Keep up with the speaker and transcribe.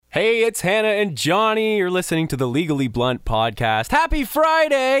Hey, it's Hannah and Johnny. You're listening to the Legally Blunt podcast. Happy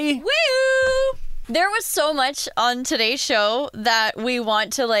Friday! Woo! There was so much on today's show that we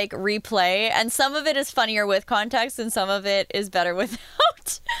want to replay, and some of it is funnier with context and some of it is better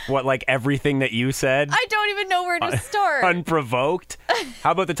without. What, like everything that you said? I don't even know where to start. Unprovoked?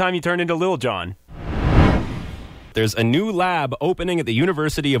 How about the time you turned into Lil Jon? There's a new lab opening at the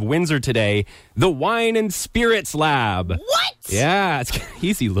University of Windsor today, the Wine and Spirits Lab. What? Yeah, it's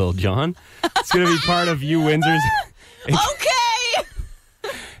easy, Lil Jon. It's going to be part of Windsor's. Okay!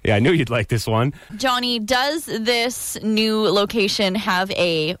 Yeah, I knew you'd like this one. Johnny, does this new location have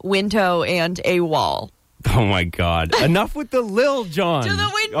a window and a wall? Oh my God. Enough with the Lil Jon. To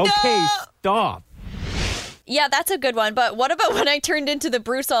the window! Okay, stop. Yeah, that's a good one, but what about when I turned into the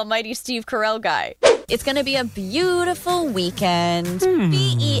Bruce Almighty Steve Carell guy? It's going to be a beautiful weekend.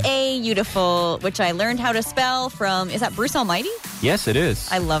 B-E-A-beautiful, which I learned how to spell from, is that Bruce Almighty? Yes, it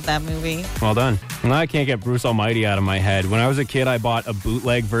is. I love that movie. Well done. Well, I can't get Bruce Almighty out of my head. When I was a kid, I bought a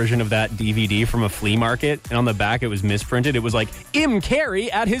bootleg version of that DVD from a flea market, and on the back it was misprinted. It was like, Im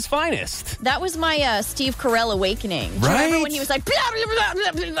Carrey at his finest. That was my Steve Carell awakening. Do you remember when he was like, blah, blah,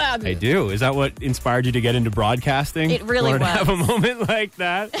 blah, blah, blah. I do. Is that what inspired you to get into broadcasting? It really was. To have a moment like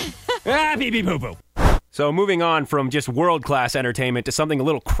that? Beep, beep, boo, boo. So moving on from just world-class entertainment to something a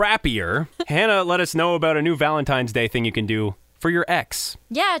little crappier, Hannah let us know about a new Valentine's Day thing you can do for your ex.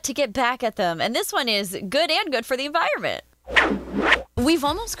 Yeah, to get back at them. And this one is good and good for the environment. We've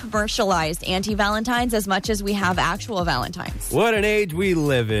almost commercialized anti-Valentines as much as we have actual Valentines. What an age we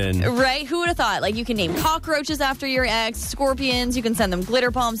live in. Right? Who would have thought? Like, you can name cockroaches after your ex, scorpions, you can send them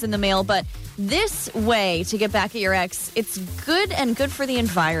glitter bombs in the mail, but this way to get back at your ex, it's good and good for the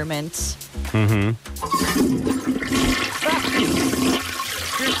environment. Mm-hmm.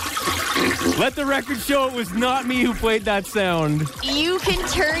 Let the record show it was not me who played that sound. You can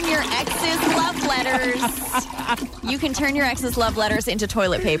turn your ex's love letters. You can turn your ex's love letters into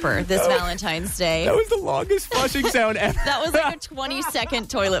toilet paper this Valentine's Day. That was the longest flushing sound ever. That was like a 20-second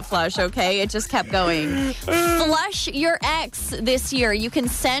toilet flush, okay? It just kept going. Flush your ex this year. You can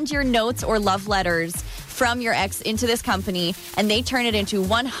send your notes or love letters from your ex into this company, and they turn it into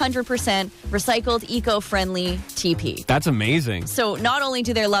 100% recycled, eco-friendly TP. That's amazing. So not only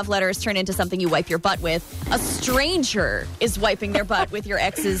do their love letters turn into something you wipe your butt with, a stranger is wiping their butt with your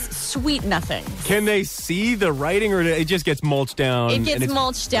ex's sweet nothing. Can they see the writing, or it just gets mulched down? It gets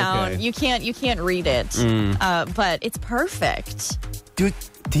mulched down. Okay. You can't read it, but it's perfect. Dude,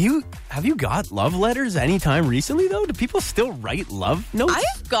 have you got love letters anytime recently, though? Do people still write love notes?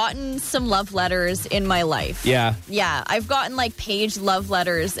 I've gotten some love letters in my life. Yeah. Yeah, I've gotten page love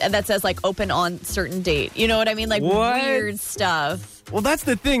letters that says open on certain date. You know what I mean? What? Weird stuff. Well, that's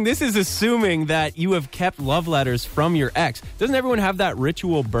the thing. This is assuming that you have kept love letters from your ex. Doesn't everyone have that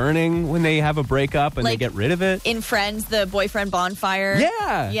ritual burning when they have a breakup and they get rid of it? In Friends, the boyfriend bonfire.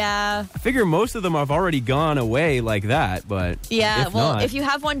 Yeah. Yeah. I figure most of them have already gone away like that, but yeah, if if you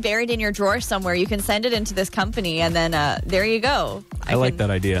have one buried in your drawer somewhere, you can send it into this company, and then there you go. I like that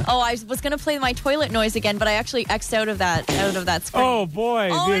idea. Oh, I was going to play my toilet noise again, but I actually X'd out of that screen. Oh, boy.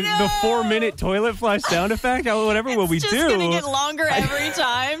 Oh, the 4-minute toilet flush sound effect? Whatever will we do? It's just going to get longer every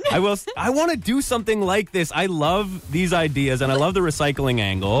time. I want to do something like this. I love these ideas, and I love the recycling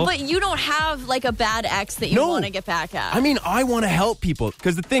angle. But you don't have a bad ex that you want to get back at. I mean, I want to help people,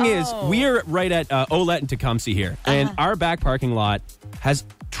 because the thing is, we are right at Olette and Tecumseh here, and our back parking lot has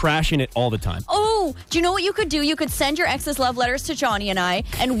trash in it all the time. Oh, do you know what you could do? You could send your ex's love letters to Johnny and I,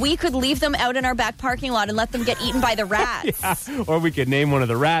 and we could leave them out in our back parking lot and let them get eaten by the rats. Yeah. Or we could name one of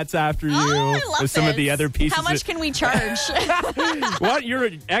the rats after you. Oh, I love some of the other pieces. How much can we charge? What? Your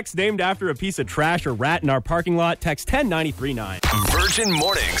ex named after a piece of trash or rat in our parking lot? Text 10939. Virgin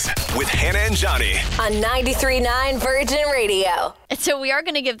Mornings with Hannah and Johnny on 93.9 Virgin Radio. So we are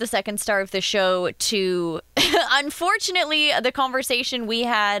going to give the second star of the show to, unfortunately, the conversation we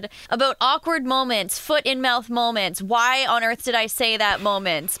had about awkward moments, foot in mouth moments. Why on earth did I say that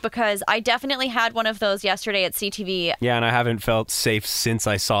moments? Because I definitely had one of those yesterday at CTV. Yeah, and I haven't felt safe since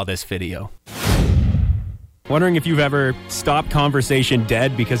I saw this video. Wondering if you've ever stopped conversation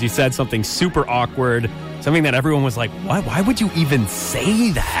dead because you said something super awkward, something that everyone was like, why would you even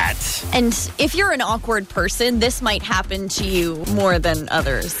say that? And if you're an awkward person, this might happen to you more than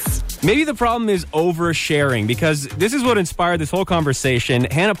others. Maybe the problem is oversharing, because this is what inspired this whole conversation.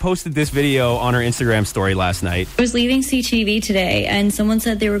 Hannah posted this video on her Instagram story last night. I was leaving CTV today, and someone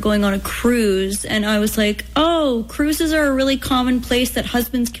said they were going on a cruise, and I was like, oh, cruises are a really common place that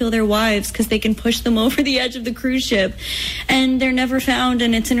husbands kill their wives because they can push them over the edge of the cruise ship, and they're never found,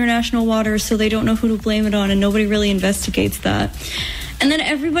 and it's international waters, so they don't know who to blame it on, and nobody really investigates that. And then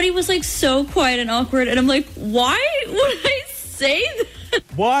everybody was like so quiet and awkward. And I'm like, why would I say that?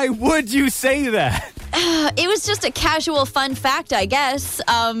 Why would you say that? It was just a casual fun fact, I guess.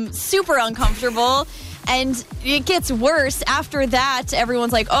 Super uncomfortable. And it gets worse. After that,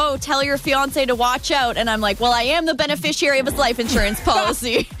 everyone's like, oh, tell your fiance to watch out. And I'm like, well, I am the beneficiary of his life insurance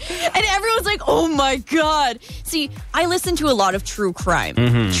policy. And everyone's like, oh, my God. See, I listen to a lot of true crime.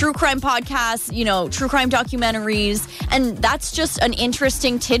 True crime podcasts, you know, true crime documentaries. And that's just an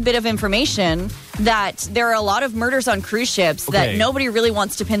interesting tidbit of information that there are a lot of murders on cruise ships that nobody really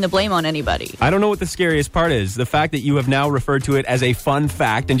wants to pin the blame on anybody. I don't know what the scariest part is. The fact that you have now referred to it as a fun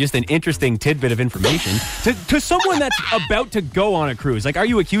fact and just an interesting tidbit of information to someone that's about to go on a cruise. Like, are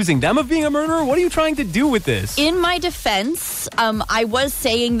you accusing them of being a murderer? What are you trying to do with this? In my defense, I was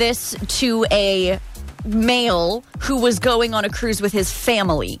saying this to a male who was going on a cruise with his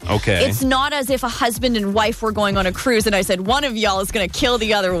family. Okay. It's not as if a husband and wife were going on a cruise and I said, one of y'all is going to kill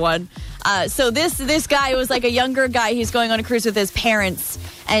the other one. So this guy was like a younger guy. He's going on a cruise with his parents.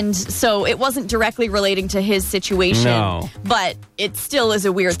 And so it wasn't directly relating to his situation. No. But it still is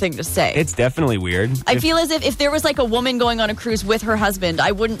a weird thing to say. It's definitely weird. I feel as if there was like a woman going on a cruise with her husband,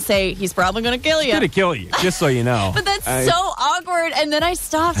 I wouldn't say he's probably going to kill you. He's going to kill you, just so you know. But that's so awkward. And then I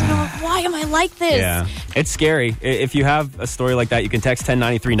stopped and I'm like, why am I like this? Yeah, it's scary. If you have a story like that, you can text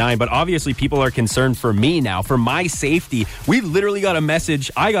 10939. But obviously, people are concerned for me now, for my safety. We literally got a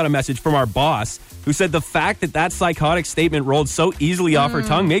message. I got a message from our boss who said the fact that psychotic statement rolled so easily off her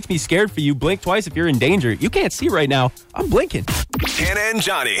tongue makes me scared for you. Blink twice if you're in danger. You can't see right now. I'm blinking. Hannah and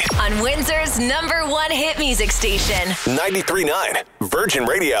Johnny. On Windsor's #1 hit music station. 93.9 Virgin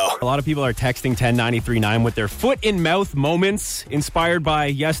Radio. A lot of people are texting 10939 with their foot-in-mouth moments inspired by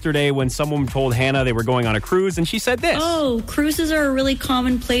yesterday when someone told Hannah they were going on a cruise, and she said this. Oh, cruises are a really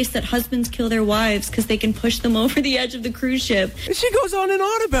common place that husbands kill their wives because they can push them over the edge of the cruise ship. And she goes on and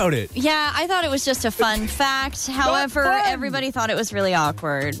on about it. Yeah, I thought it was just a fun fact. However, everybody thought it was really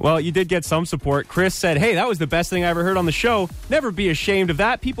awkward. Well, you did get some support. Chris said, hey, that was the best thing I ever heard on the show. Never be ashamed of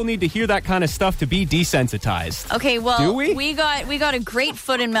that. People need to hear that kind of stuff to be desensitized. Okay, well, do we got a great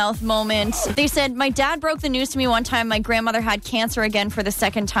foot-and-mouth moment. They said, my dad broke the news to me one time. My grandmother had cancer again for the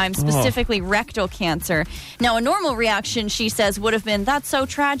second time, specifically rectal cancer. Now, a normal reaction, she says, would have been, that's so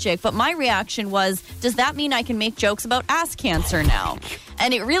tragic. But my reaction was, does that mean I can make jokes about ass cancer now?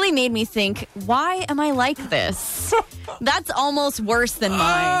 And it really made me think, why am I like this? That's almost worse than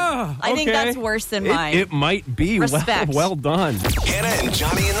mine. I think that's worse than mine. It might be. Respect. Well done. Hannah and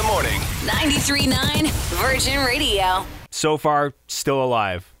Johnny in the morning. 93.9 Virgin Radio. So far, still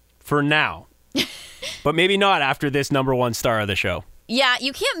alive. For now. But maybe not after this #1 star of the show. Yeah,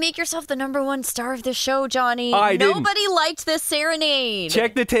 you can't make yourself the #1 star of the show, Johnny. Nobody liked this serenade.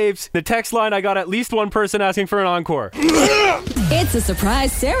 Check the tapes. The text line, I got at least one person asking for an encore. It's a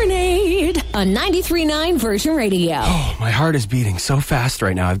surprise serenade on 93.9 Virgin Radio. Oh, my heart is beating so fast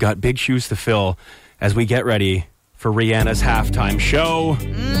right now. I've got big shoes to fill as we get ready for Rihanna's halftime show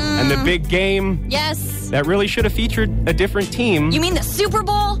and the big game. Yes. That really should have featured a different team. You mean the Super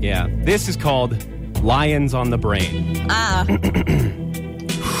Bowl? Yeah. This is called Lions on the Brain.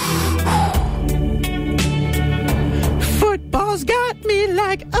 Football's got me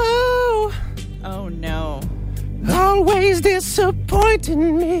like, oh. Oh, no. Always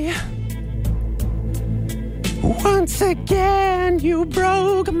disappointing me. Once again, you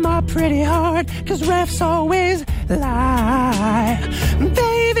broke my pretty heart, 'cause refs always lie.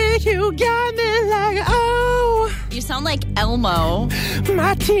 Baby, you got me like, oh. You sound like Elmo.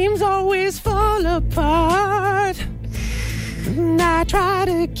 My teams always fall apart. And I try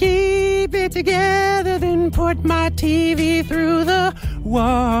to keep it together, then put my TV through the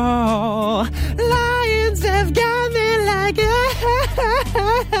wall. Lions have got me like,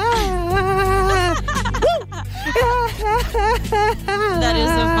 That is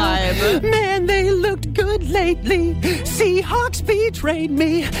a vibe. Man, they looked good lately. Seahawks betrayed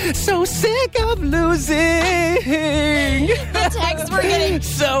me. So sick of losing. The texts we're getting.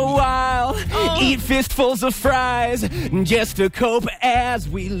 So I'll eat fistfuls of fries just to cope as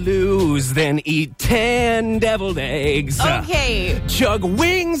we lose. Then eat 10 deviled eggs. Okay. Chug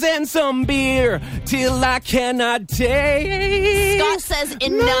wings and some beer till I cannot taste. Scott says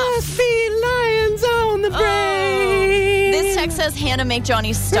enough. Must be lions on the brain. This text says, Hannah, make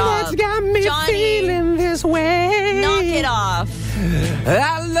Johnny stop. That's got me Johnny, feeling this way. knock it off.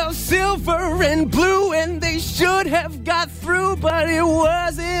 I love silver and blue, and they should have got through, but it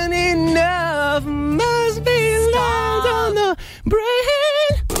wasn't enough. Must be lions on the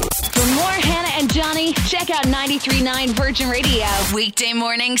brain. For more Hannah and Johnny, check out 93.9 Virgin Radio. Weekday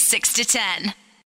morning, 6 to 10.